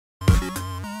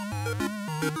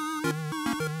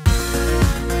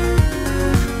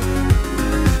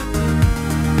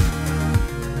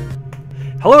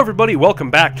Hello everybody, welcome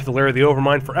back to the Lair of the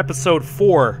Overmind for episode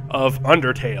 4 of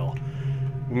Undertale.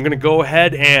 I'm gonna go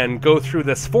ahead and go through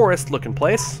this forest-looking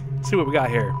place, see what we got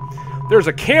here. There's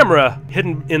a camera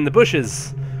hidden in the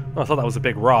bushes. Oh, I thought that was a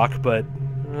big rock, but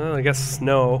I guess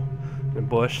snow and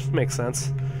bush makes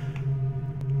sense.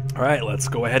 Alright, let's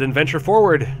go ahead and venture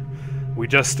forward. We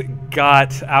just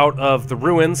got out of the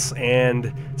ruins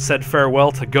and said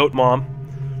farewell to Goat Mom.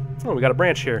 Oh, we got a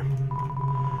branch here.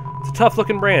 It's a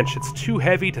tough-looking branch. It's too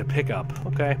heavy to pick up.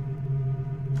 Okay.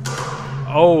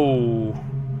 Oh.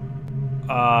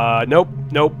 Nope.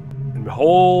 Nope. A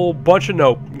whole bunch of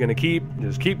nope. I'm gonna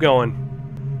just keep going.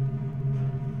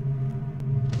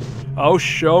 Oh,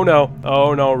 no.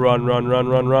 Oh, no. Run, run, run,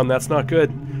 run, run. That's not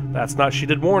good. That's not... She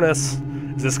did warn us.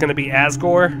 Is this gonna be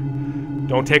Asgore?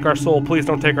 Don't take our soul. Please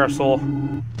don't take our soul.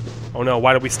 Oh, no.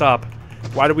 Why did we stop?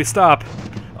 Why did we stop?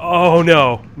 Oh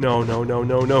no. No, no, no,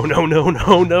 no, no, no, no,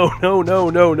 no, no, no, no,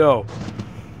 no, no.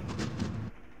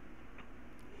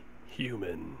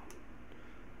 Human,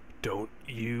 don't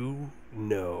you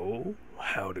know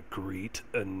how to greet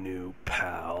a new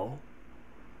pal?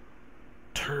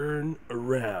 Turn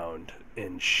around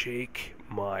and shake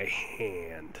my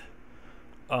hand.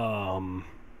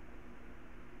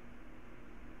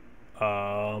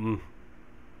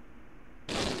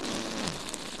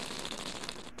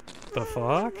 The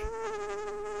fuck?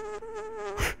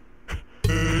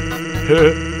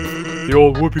 The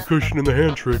old whoopee cushion in the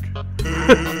hand trick.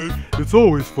 It's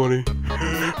always funny.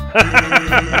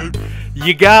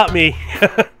 You got me.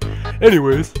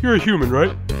 Anyways, you're a human,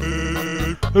 right?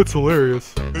 That's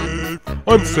hilarious.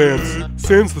 I'm Sans.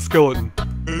 Sans the skeleton.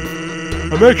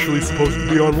 I'm actually supposed to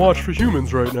be on watch for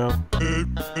humans right now.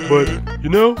 But, you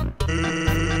know,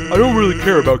 I don't really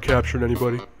care about capturing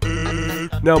anybody.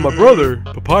 Now my brother,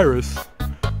 Papyrus,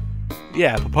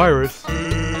 yeah, Papyrus,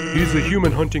 he's a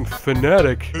human hunting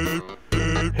fanatic.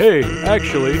 Hey,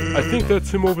 actually, I think that's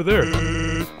him over there.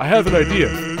 I have an idea.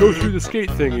 Go through this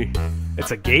gate thingy. It's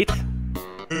a gate?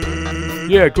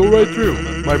 Yeah, go right through.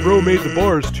 My bro made the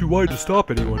bars too wide to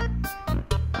stop anyone.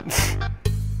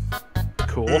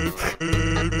 Cool.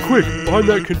 Quick, find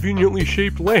that conveniently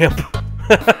shaped lamp.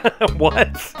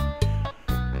 What?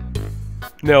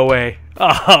 No way.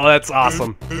 Oh, that's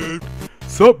awesome.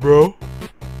 Sup, bro?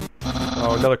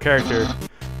 Oh, another character.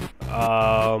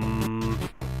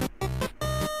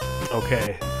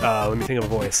 Okay. Let me think of a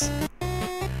voice.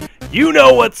 You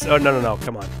know what's... Oh, no, no, no.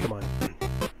 Come on, come on.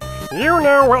 You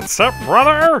know what's up,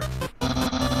 brother?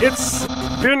 It's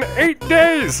been 8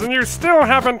 days and you still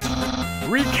haven't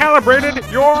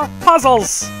recalibrated your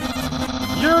puzzles.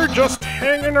 You're just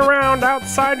hanging around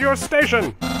outside your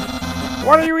station.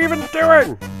 What are you even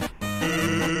doing?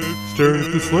 Staring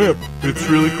at this lamp. It's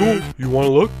really cool. You want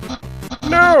to look?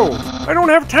 No! I don't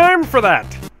have time for that!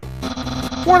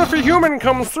 What if a human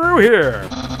comes through here?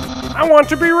 I want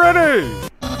to be ready!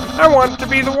 I want to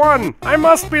be the one! I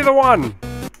must be the one!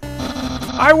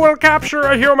 I will capture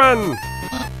a human!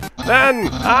 Then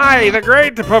I, the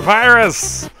great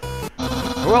Papyrus,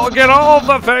 will get all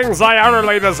the things I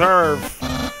utterly deserve.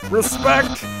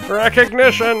 Respect,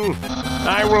 recognition.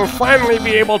 I will finally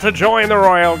be able to join the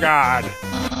Royal Guard.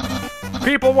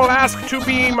 People will ask to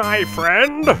be my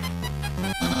friend.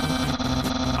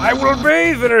 I will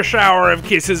bathe in a shower of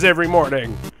kisses every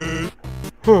morning.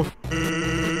 Huh.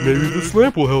 Maybe this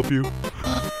lamp will help you.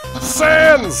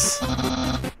 Sans!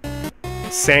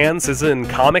 Sans is in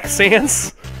Comic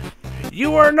Sans?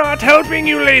 You are not helping,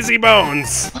 you lazy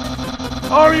bones.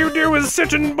 All you do is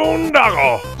sit and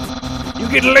boondoggle. You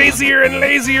get lazier and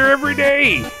lazier every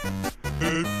day.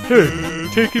 Hey,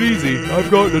 take it easy. I've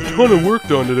gotten a ton of work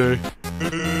done today.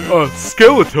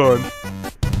 Skeleton.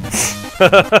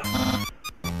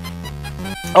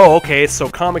 Oh, okay, so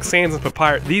Comic Sans and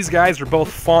Papyrus. These guys are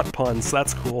both font puns.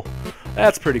 That's cool.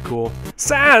 That's pretty cool.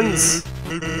 Sans!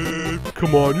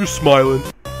 Come on, you're smiling.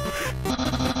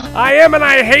 I am and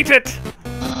I hate it!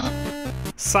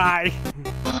 Sigh.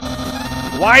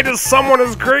 Why does someone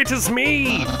as great as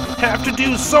me have to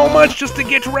do so much just to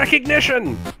get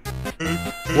recognition?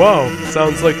 Wow,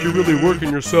 sounds like you're really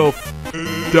working yourself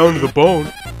down to the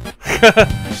bone.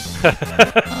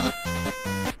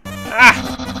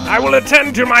 I will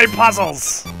attend to my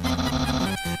puzzles.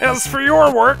 As for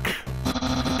your work,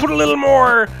 put a little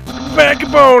more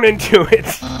backbone into it.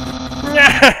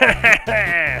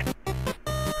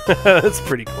 That's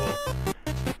pretty cool.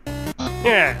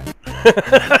 Yeah.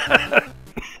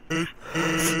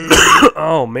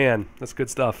 Oh man, that's good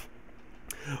stuff.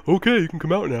 Okay, you can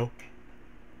come out now.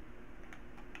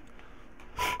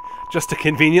 Just a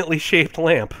conveniently shaped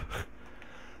lamp.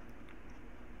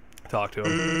 Talk to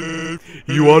him.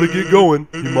 You ought to get going.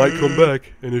 He might come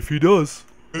back, and if he does,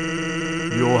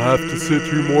 You'll have to sit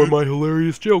through more of my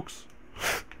hilarious jokes.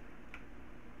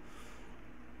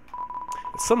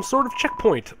 It's some sort of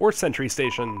checkpoint or sentry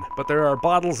station, but there are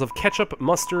bottles of ketchup,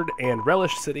 mustard, and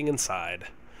relish sitting inside.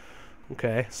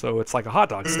 Okay, so it's like a hot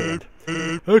dog stand.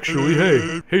 Actually,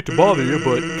 hey, hate to bother you,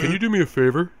 but can you do me a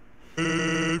favor?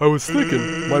 I was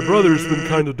thinking, my brother's been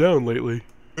kinda down lately.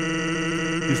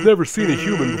 He's never seen a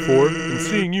human before, and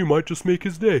seeing you might just make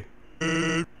his day.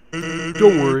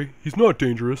 Don't worry, he's not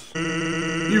dangerous,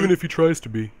 even if he tries to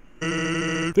be.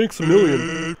 Thanks a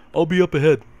million. I'll be up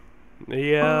ahead.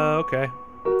 Yeah, okay.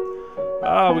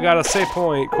 Oh, we got a save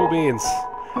point. Cool beans.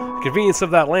 The convenience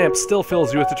of that lamp still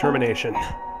fills you with determination.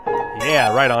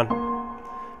 Yeah, right on.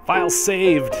 File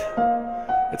saved.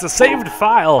 It's a saved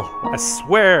file, I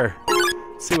swear.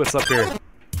 Let's see what's up here.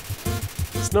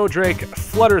 Snowdrake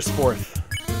flutters forth.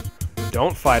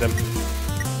 Don't fight him.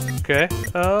 Okay,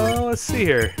 let's see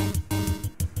here.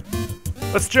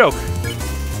 Let's joke.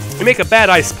 We make a bad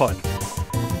ice pun.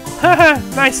 Haha,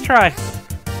 nice try.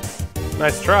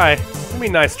 Nice try? What do you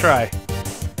mean nice try?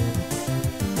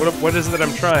 What is it that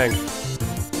I'm trying?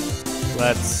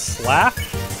 Let's laugh?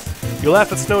 You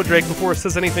laugh at Snowdrake before it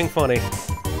says anything funny.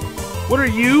 What are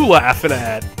you laughing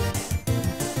at?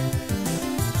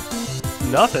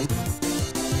 Nothing.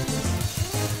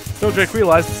 Snowdrake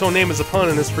realized its own name is a pun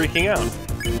and is freaking out.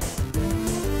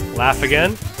 Laugh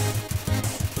again?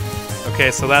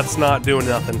 Okay, so that's not doing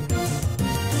nothing.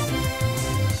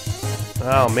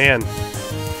 Oh, man.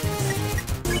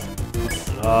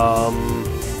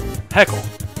 Heckle.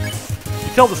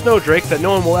 You tell the Snowdrake that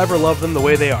no one will ever love them the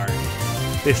way they are.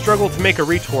 They struggle to make a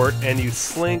retort, and you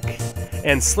slink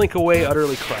away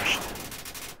utterly crushed.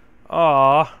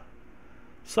 Aw.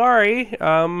 Sorry,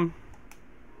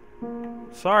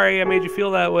 sorry I made you feel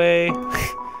that way.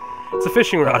 It's a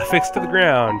fishing rod affixed to the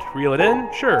ground. Reel it in?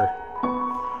 Sure.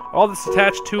 All that's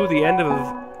attached to the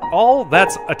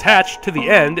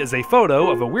end is a photo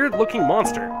of a weird-looking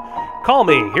monster. Call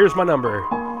me. Here's my number.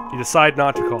 You decide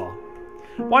not to call.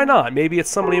 Why not? Maybe it's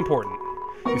somebody important.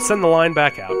 You send the line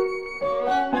back out.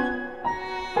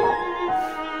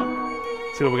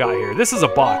 Let's see what we got here. This is a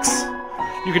box.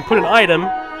 You can put an item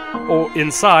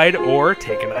inside or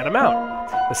take an item out.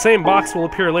 The same box will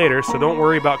appear later, so don't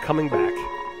worry about coming back.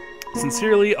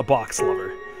 Sincerely, a box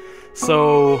lover.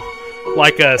 So,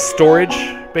 like a storage,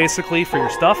 basically, for your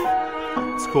stuff.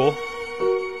 It's cool.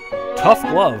 Tough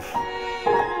glove.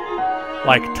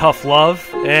 Like tough love?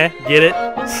 Get it?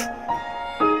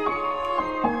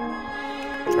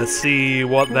 Let's see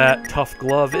what that tough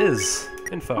glove is.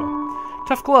 Info.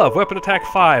 Tough glove, weapon attack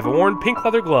 5. A worn pink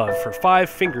leather glove for 5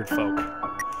 fingered folk.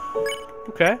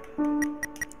 Okay.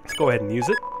 Let's go ahead and use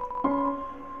it.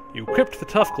 You equipped the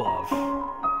tough glove.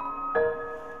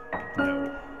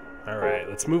 No. Alright,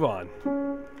 let's move on.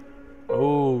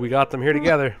 Oh, we got them here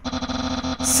together.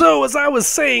 So, as I was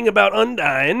saying about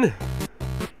Undyne...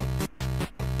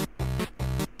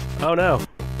 Oh no.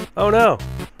 Oh no.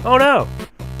 Oh no.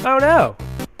 Oh no.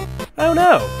 Oh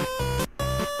no.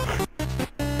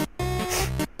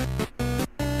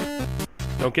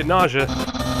 Don't get nausea.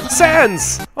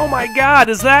 Sans! Oh my god,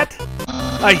 is that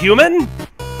a human?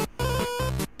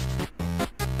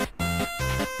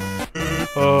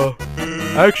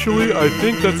 Actually, I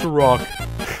think that's a rock.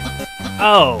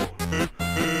 Oh.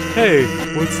 Hey,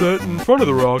 what's that in front of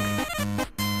the rock?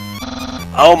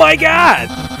 Oh my god!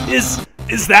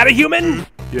 Is that a human?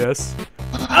 Yes.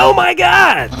 Oh my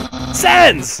god!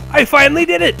 Sans! I finally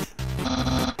did it!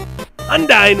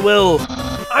 Undyne will...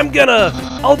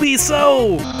 I'll be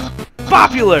so...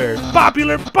 Popular!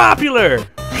 Popular! Popular!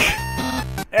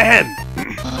 Ahem.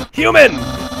 Human!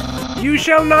 You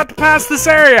shall not pass this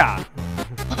area!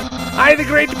 I, the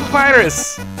Great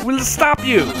Papyrus, will stop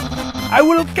you! I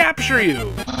will capture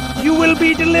you! You will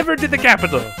be delivered to the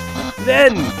capital!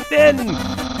 Then...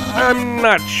 I'm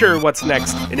not sure what's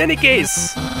next. In any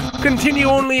case, continue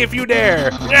only if you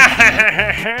dare.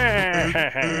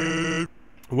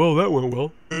 Well, that went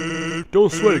well.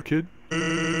 Don't sweat it, kid.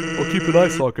 I'll keep an eye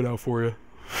socket out for you.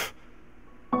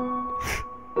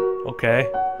 Okay.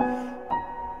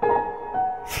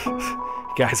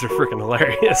 You guys are freaking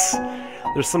hilarious.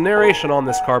 There's some narration on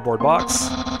this cardboard box.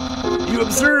 You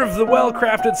observe the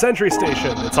well-crafted sentry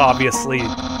station. It's obviously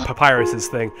Papyrus's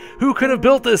thing. Who could have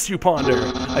built this, you ponder?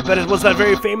 I bet it was that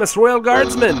very famous royal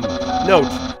guardsman.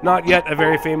 Note, not yet a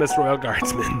very famous royal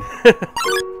guardsman.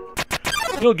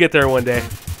 You'll get there one day.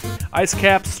 Ice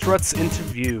cap struts into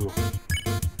view.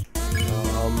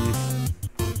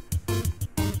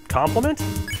 Compliment?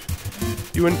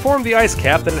 You inform the ice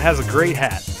cap that it has a great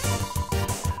hat.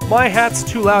 My hat's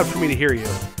too loud for me to hear you.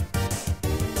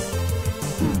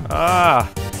 Ah.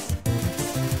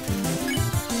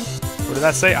 What did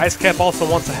that say? Ice Cap also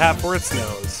wants a hat for its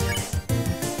nose.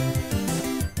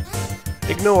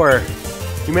 Ignore.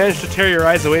 You managed to tear your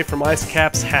eyes away from Ice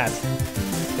Cap's hat.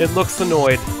 It looks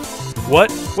annoyed.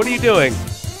 What? What are you doing?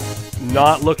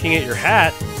 Not looking at your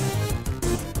hat?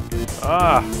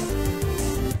 Ah.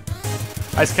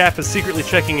 Ice Cap is secretly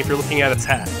checking if you're looking at its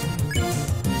hat.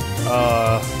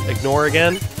 Ignore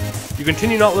again? You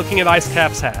continue not looking at Ice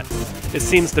Cap's hat. It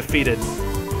seems defeated.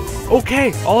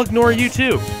 Okay, I'll ignore you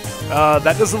too.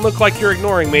 That doesn't look like you're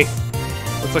ignoring me.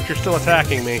 Looks like you're still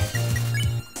attacking me.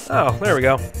 Oh, there we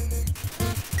go.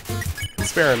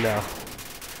 Spare him now.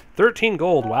 13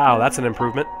 gold. Wow, that's an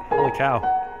improvement. Holy cow.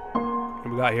 What do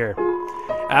we got here?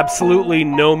 Absolutely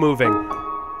no moving.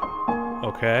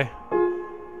 Okay.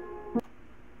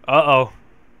 Uh-oh.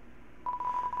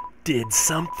 Did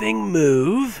something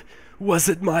move? Was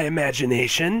it my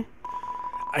imagination?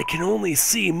 I can only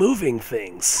see moving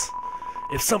things.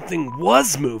 If something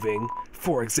was moving,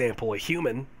 for example a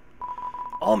human,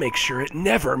 I'll make sure it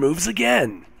never moves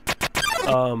again.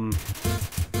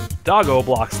 Doggo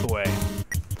blocks the way.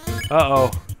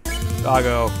 Uh-oh.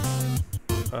 Doggo.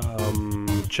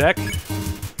 Check.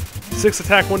 6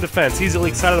 attack, 1 defense. Easily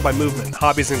excited by movement.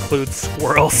 Hobbies include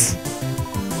squirrels.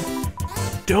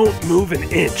 Don't move an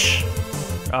inch.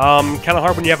 Kind of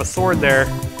hard when you have a sword there.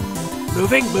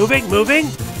 Moving, moving, moving?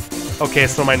 Okay,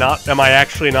 so am I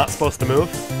actually not supposed to move?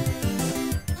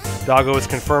 Doggo is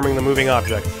confirming the moving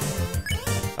object.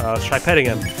 Let's try petting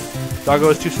him. Doggo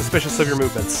is too suspicious of your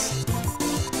movements.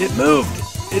 It moved!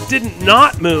 It didn't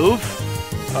not move!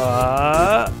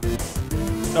 Oh,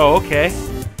 okay.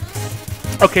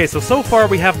 Okay, so far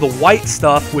we have the white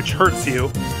stuff, which hurts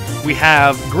you. We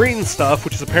have green stuff,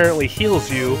 which apparently heals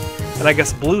you. And I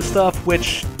guess blue stuff,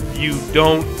 which you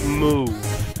don't move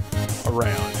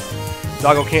around.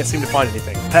 Doggo can't seem to find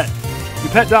anything. Pet. You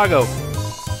pet Doggo.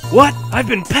 What? I've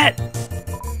been pet!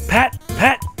 Pet,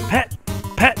 pet, pet,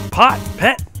 pet, pot,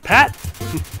 pet, pat!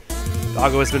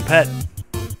 Doggo has been pet.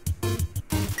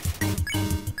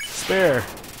 Spare.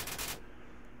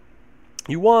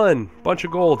 You won! Bunch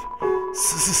of gold.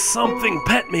 Something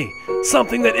pet me!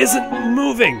 Something that isn't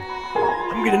moving!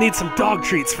 I'm gonna need some dog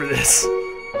treats for this.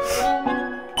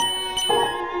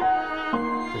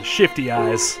 And shifty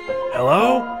eyes.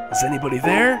 Hello? Is anybody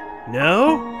there?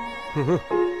 No?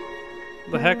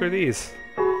 What the heck are these?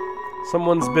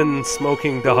 Someone's been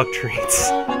smoking dog treats.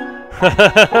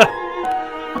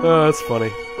 Oh, that's funny.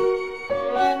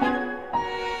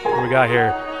 What do we got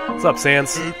here? What's up,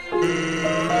 Sans?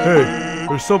 Hey,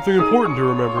 there's something important to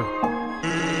remember.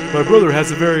 My brother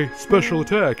has a very special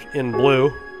attack. In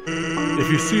blue. If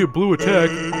you see a blue attack,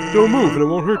 don't move and it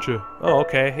won't hurt you. Oh,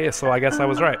 okay. Yeah, so I guess I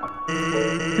was right.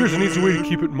 Here's an easy way to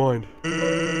keep it in mind.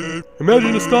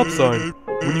 Imagine a stop sign.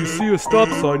 When you see a stop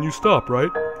sign, you stop, right?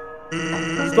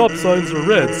 Stop signs are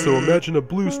red, so imagine a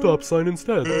blue stop sign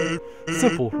instead.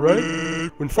 Simple, right?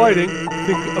 When fighting,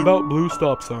 think about blue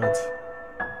stop signs.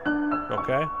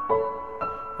 Okay.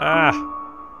 Ah.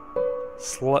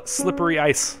 Slippery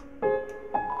ice.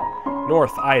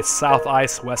 North ice, south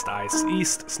ice, west ice,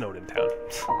 east Snowden town.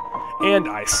 And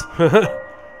ice.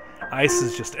 Ice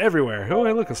is just everywhere. Oh,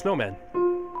 hey, look, a snowman.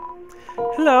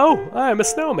 Hello, I'm a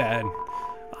snowman.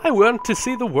 I want to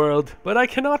see the world, but I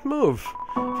cannot move.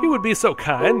 If you would be so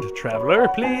kind, traveler,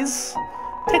 please.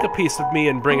 Take a piece of me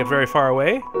and bring it very far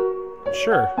away.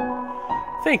 Sure.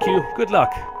 Thank you. Good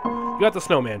luck. You got the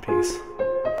snowman piece.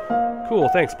 Cool,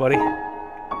 thanks, buddy.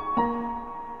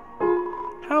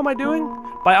 How am I doing?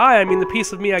 By I mean the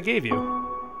piece of me I gave you.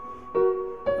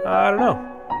 I don't know.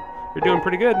 You're doing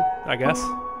pretty good, I guess.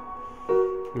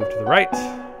 Move to the right.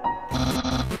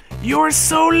 You're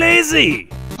so lazy!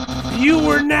 You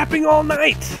were napping all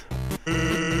night!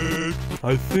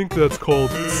 I think that's called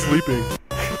sleeping.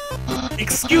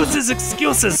 Excuses,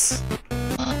 excuses!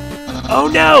 Oh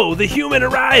no! The human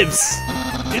arrives!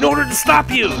 In order to stop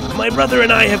you, my brother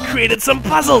and I have created some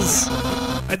puzzles!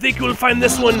 I think you will find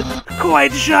this one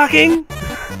quite shocking!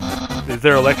 Is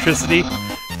there electricity?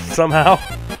 Somehow?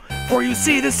 For you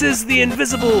see, this is the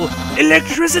invisible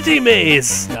electricity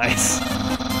maze! Nice.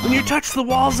 When you touch the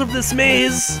walls of this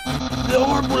maze, the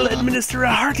orb will administer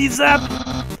a hearty zap.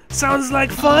 Sounds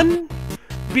like fun?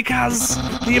 Because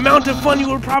the amount of fun you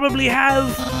will probably have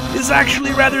is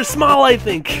actually rather small, I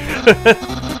think.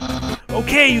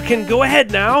 Okay, you can go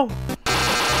ahead now.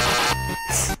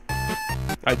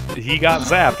 He got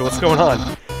zapped. What's going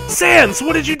on? Sans,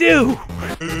 what did you do?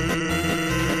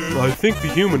 I think the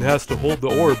human has to hold the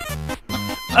orb.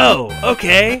 Oh,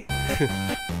 okay.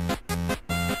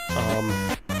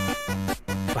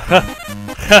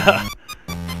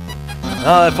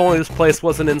 If only this place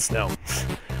wasn't in snow.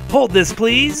 Hold this,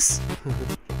 please.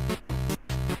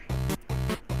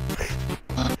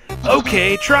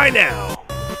 Okay, try now.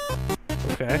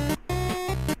 Okay.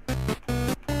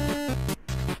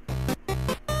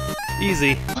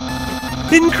 Easy.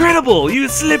 Incredible, you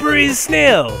slippery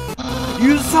snail!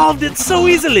 You solved it so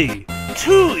easily!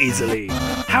 Too easily!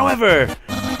 However,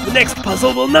 the next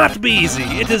puzzle will not be easy.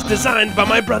 It is designed by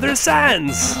my brother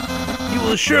Sans. You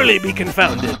will surely be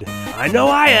confounded. I know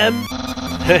I am.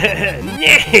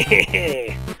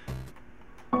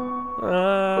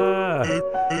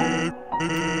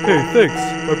 Hey,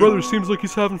 thanks. My brother seems like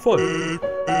he's having fun.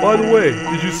 By the way,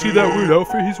 did you see that weird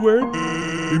outfit he's wearing?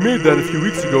 We made that a few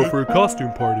weeks ago for a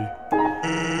costume party.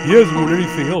 He hasn't worn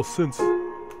anything else since.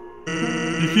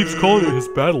 He keeps calling it his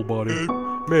battle body.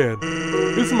 Man,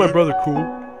 isn't my brother cool?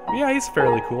 Yeah, he's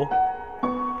fairly cool.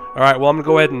 Alright, well, I'm going to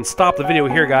go ahead and stop the video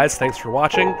here, guys. Thanks for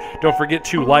watching. Don't forget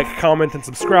to like, comment, and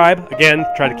subscribe. Again,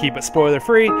 try to keep it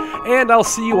spoiler-free. And I'll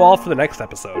see you all for the next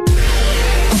episode.